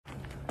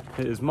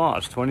It is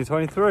March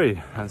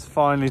 2023 and it's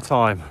finally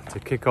time to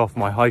kick off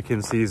my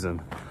hiking season.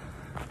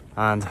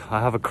 And I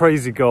have a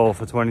crazy goal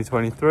for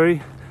 2023,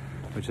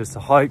 which is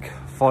to hike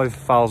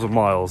 5,000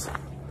 miles.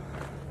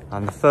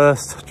 And the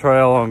first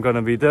trail I'm going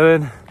to be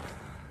doing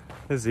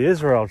is the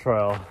Israel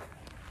Trail.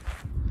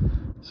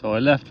 So I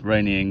left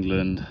rainy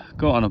England,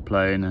 got on a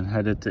plane and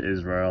headed to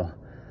Israel,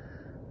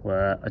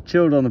 where I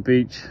chilled on the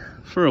beach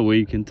for a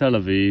week in Tel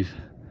Aviv.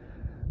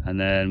 And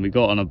then we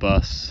got on a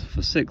bus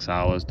for 6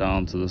 hours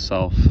down to the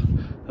south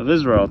of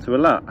Israel to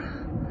Eilat.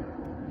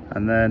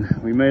 And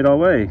then we made our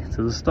way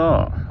to the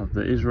start of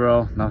the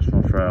Israel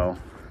National Trail.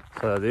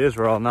 So the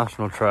Israel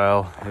National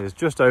Trail is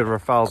just over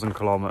 1,000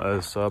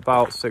 kilometers, so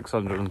about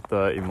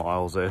 630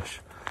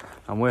 miles-ish.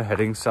 And we're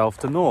heading south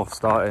to north,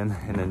 starting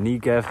in the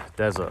Negev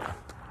desert.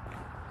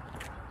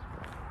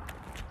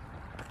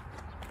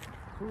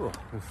 Ooh,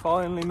 we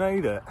finally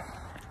made it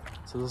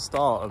to the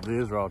start of the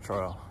Israel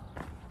Trail.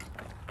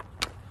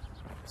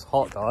 It's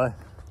hot though. I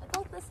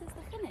thought this is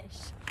the finish.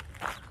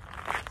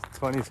 It's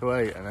 20 to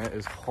 8 and it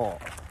is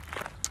hot.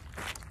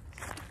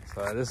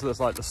 So this looks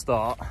like the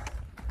start.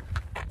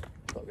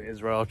 Got the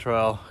Israel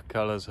Trail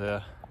colours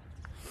here.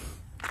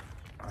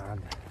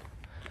 And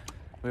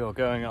we are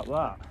going up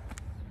that.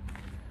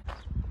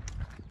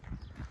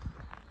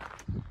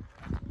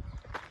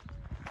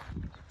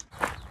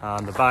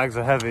 And the bags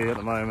are heavy at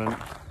the moment.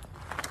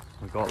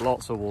 We've got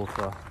lots of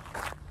water.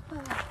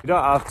 We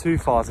don't have too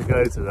far to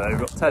go today. We've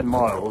got 10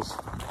 miles,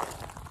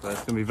 but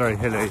it's going to be very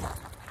hilly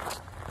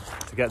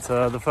to get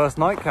to the first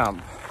night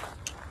camp.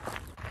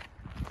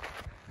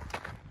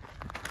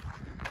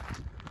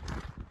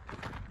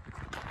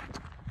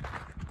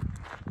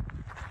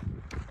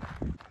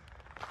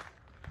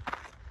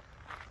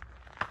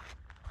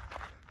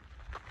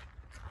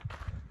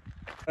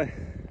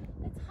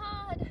 It's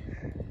hard.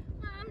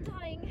 I'm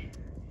dying.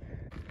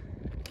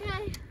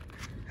 Okay,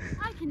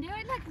 I can do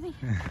it. Look at me.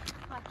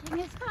 Hiking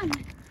is fun.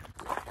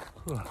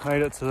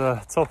 Made it to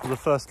the top of the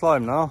first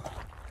climb now,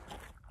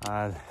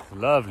 and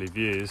lovely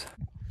views.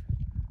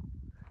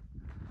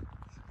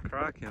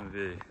 Cracking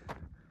view.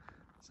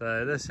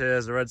 So this here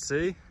is the Red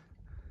Sea.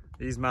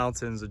 These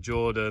mountains are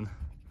Jordan,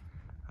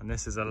 and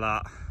this is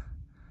Eilat.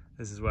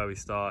 This is where we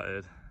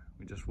started.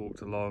 We just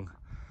walked along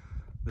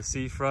the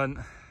seafront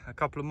a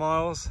couple of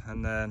miles,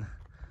 and then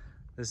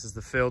this is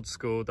the field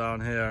school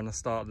down here and the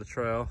start of the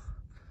trail.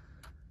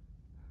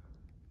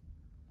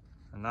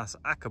 And that's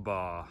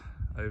Aqaba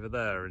over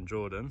there in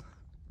Jordan.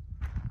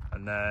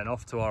 And then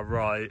off to our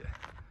right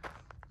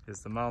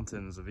is the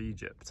mountains of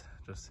Egypt,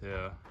 just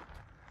here.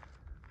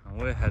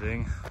 And we're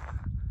heading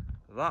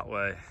that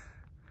way,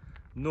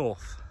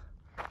 north,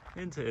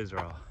 into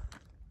Israel.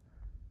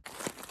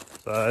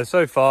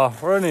 So far,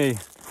 we're only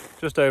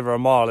just over a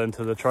mile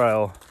into the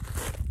trail,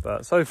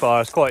 but so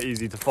far it's quite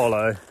easy to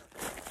follow.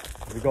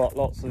 We've got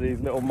lots of these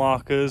little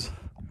markers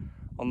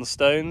on the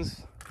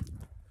stones.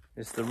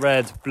 It's the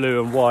red,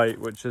 blue and white,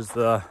 which is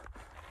the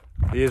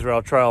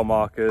Israel Trail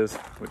markers,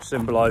 which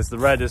symbolise the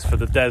red is for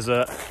the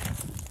desert,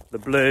 the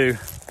blue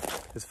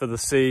is for the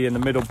sea in the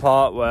middle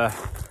part where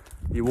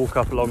you walk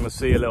up along the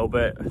sea a little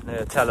bit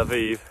near Tel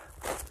Aviv,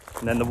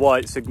 and then the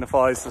white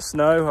signifies the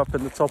snow up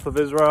in the top of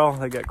Israel.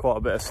 They get quite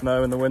a bit of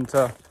snow in the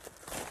winter,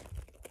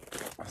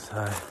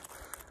 so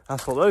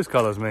that's what those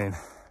colours mean.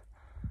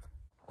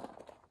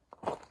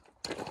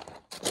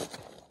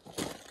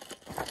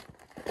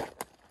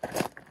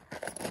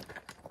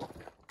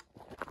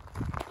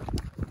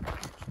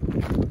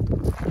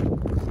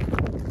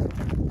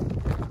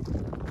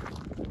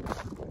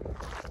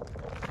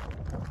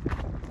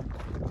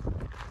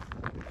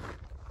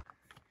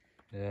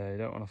 Yeah, you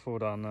don't want to fall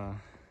down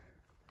there.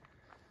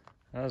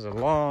 That's a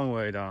long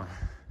way down.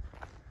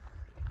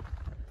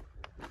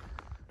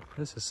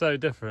 This is so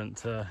different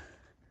to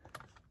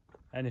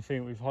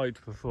anything we've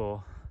hiked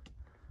before.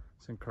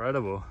 It's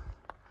incredible.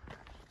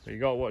 But you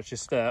got to watch your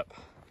step.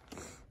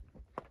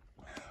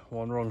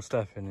 One wrong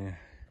step and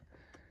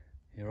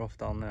you're off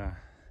down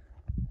there.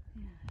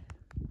 Yeah.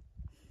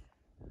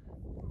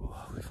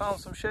 We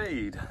found some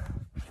shade.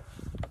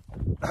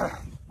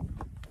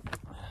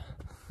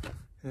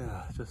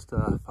 Yeah, just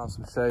found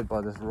some shade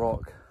by this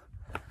rock,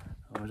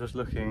 and we're just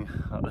looking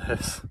at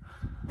this,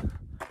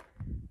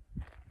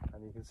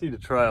 and you can see the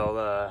trail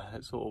there.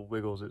 It sort of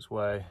wiggles its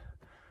way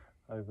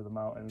over the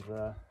mountains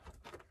there,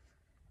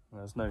 and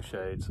there's no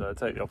shade, so I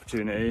take the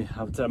opportunity,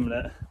 have a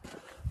 10-minute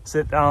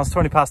sit down. It's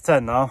 20 past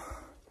 10 now.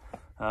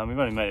 We've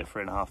only made it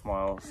 3.5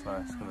 miles,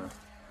 so it's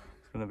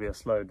gonna be a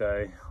slow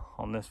day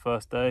on this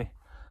first day.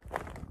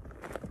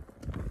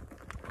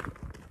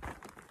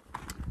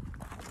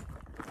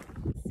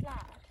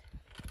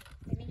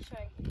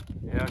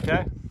 You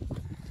okay?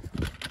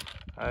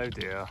 Oh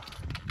dear.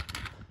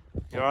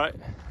 You alright?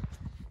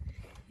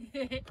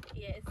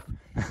 Yes.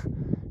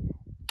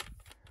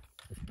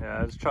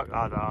 Yeah, just chuck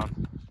that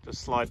down.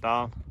 Just slide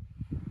down.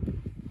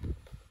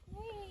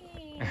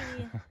 Hey.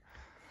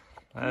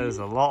 There's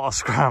a lot of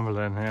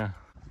scrambling here.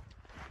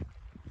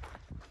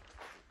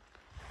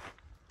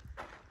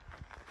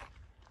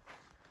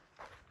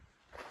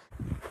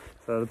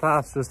 So the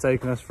path's just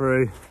taken us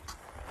through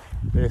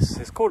this,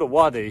 it's called a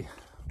wadi,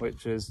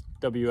 which is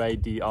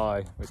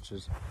W-A-D-I, which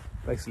is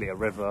basically a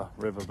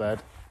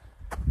riverbed.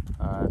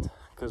 And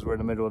because we're in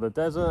the middle of the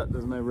desert,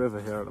 there's no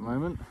river here at the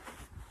moment.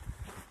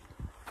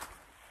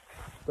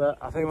 But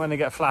I think when they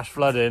get flash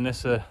flooding,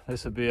 this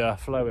would be a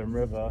flowing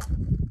river.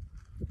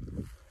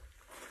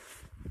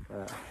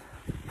 But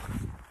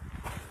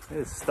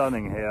it's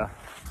stunning here,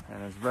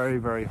 and it's very,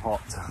 very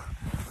hot.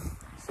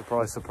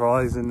 Surprise,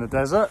 surprise, in the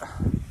desert.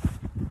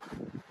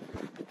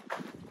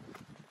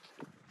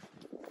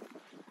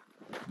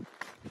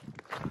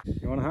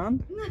 You want a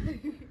hand? No.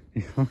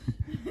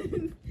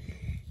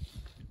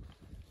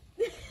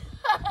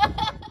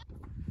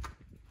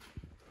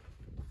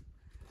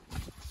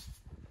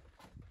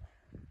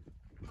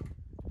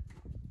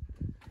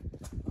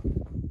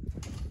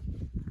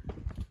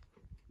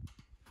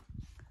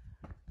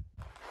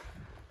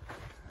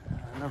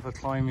 Another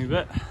climby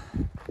bit.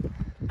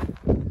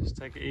 Just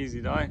take it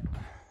easy, Di.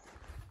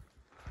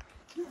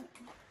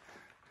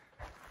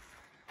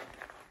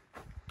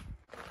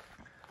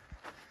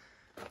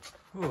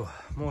 Ooh,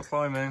 more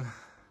climbing.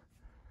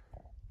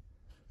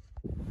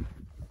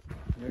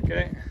 You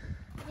okay?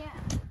 Yeah,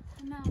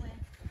 and now we're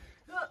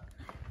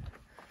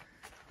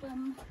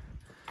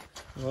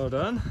Well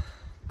done.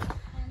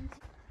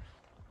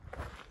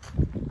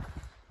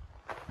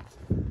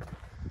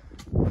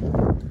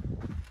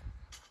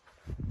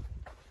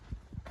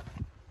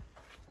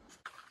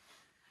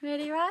 and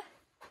ready, right?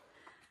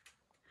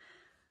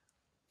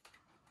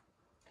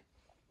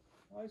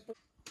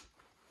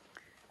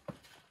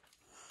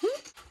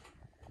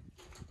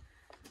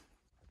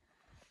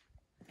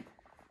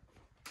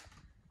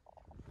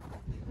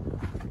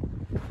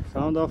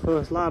 Found our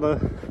first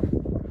ladder.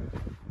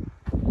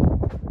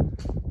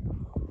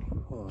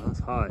 Oh, that's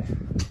high.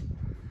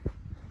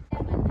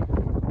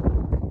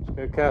 Just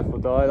be careful,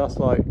 Di, that's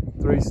like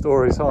 3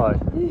 stories high.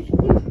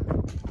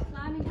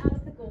 Climbing out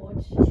of the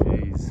gorge.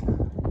 Jeez.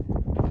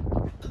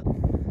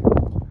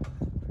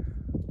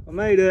 I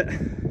made it.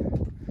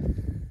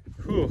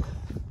 Whew.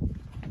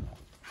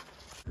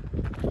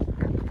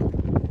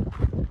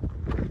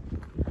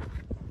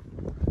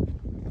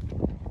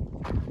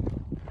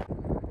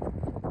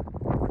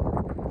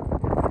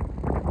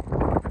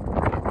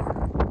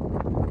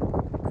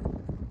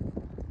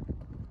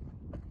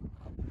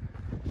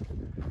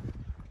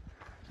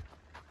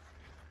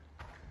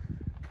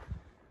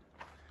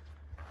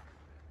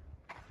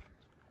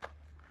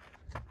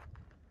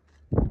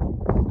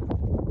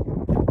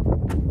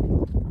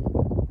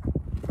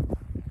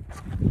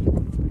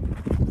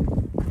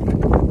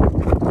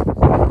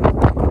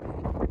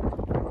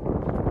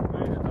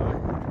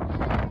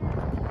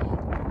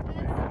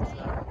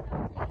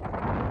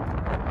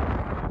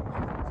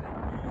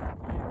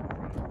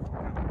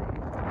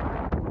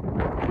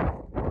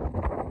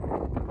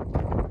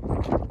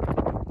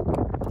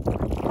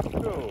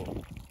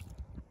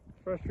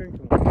 Fresh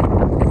drinking water.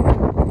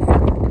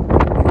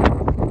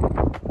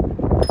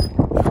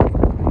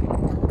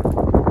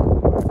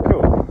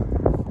 Cool.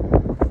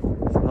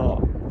 It's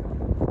hot.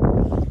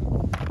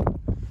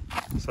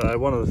 So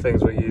one of the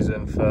things we're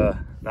using for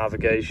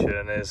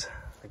navigation is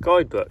a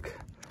guidebook,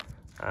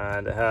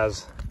 and it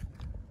has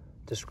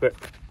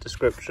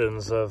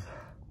descriptions of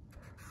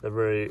the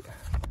route,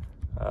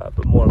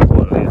 but more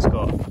importantly it's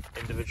got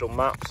individual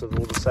maps of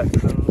all the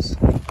sections.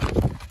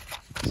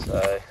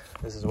 So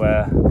this is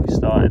where we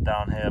started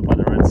down here by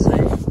the Red Sea,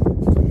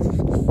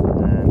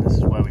 and this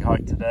is where we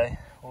hiked today,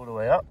 all the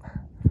way up,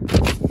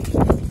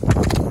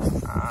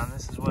 and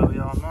this is where we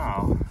are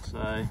now.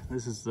 So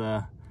this is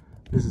the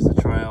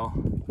trail,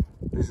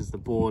 this is the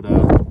border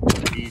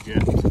with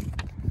Egypt,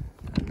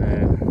 and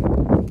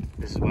then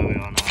this is where we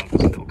are now,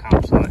 this little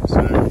campsite.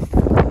 So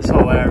this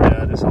whole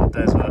area, this whole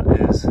desert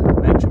is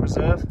nature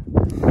reserve,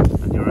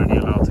 and you're only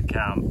allowed to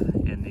camp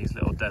in these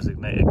little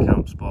designated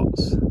camp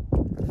spots.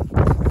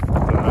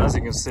 As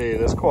you can see,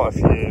 there's quite a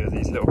few of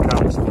these little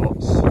camp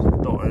spots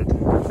dotted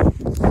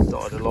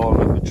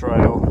along the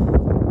trail.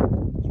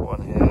 There's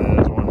one here,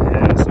 there's one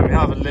here. So we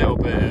have a little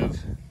bit of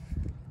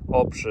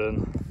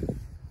option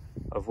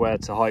of where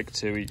to hike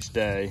to each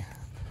day,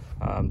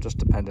 just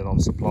depending on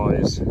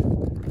supplies. I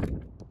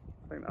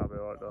think that'll be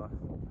alright, though.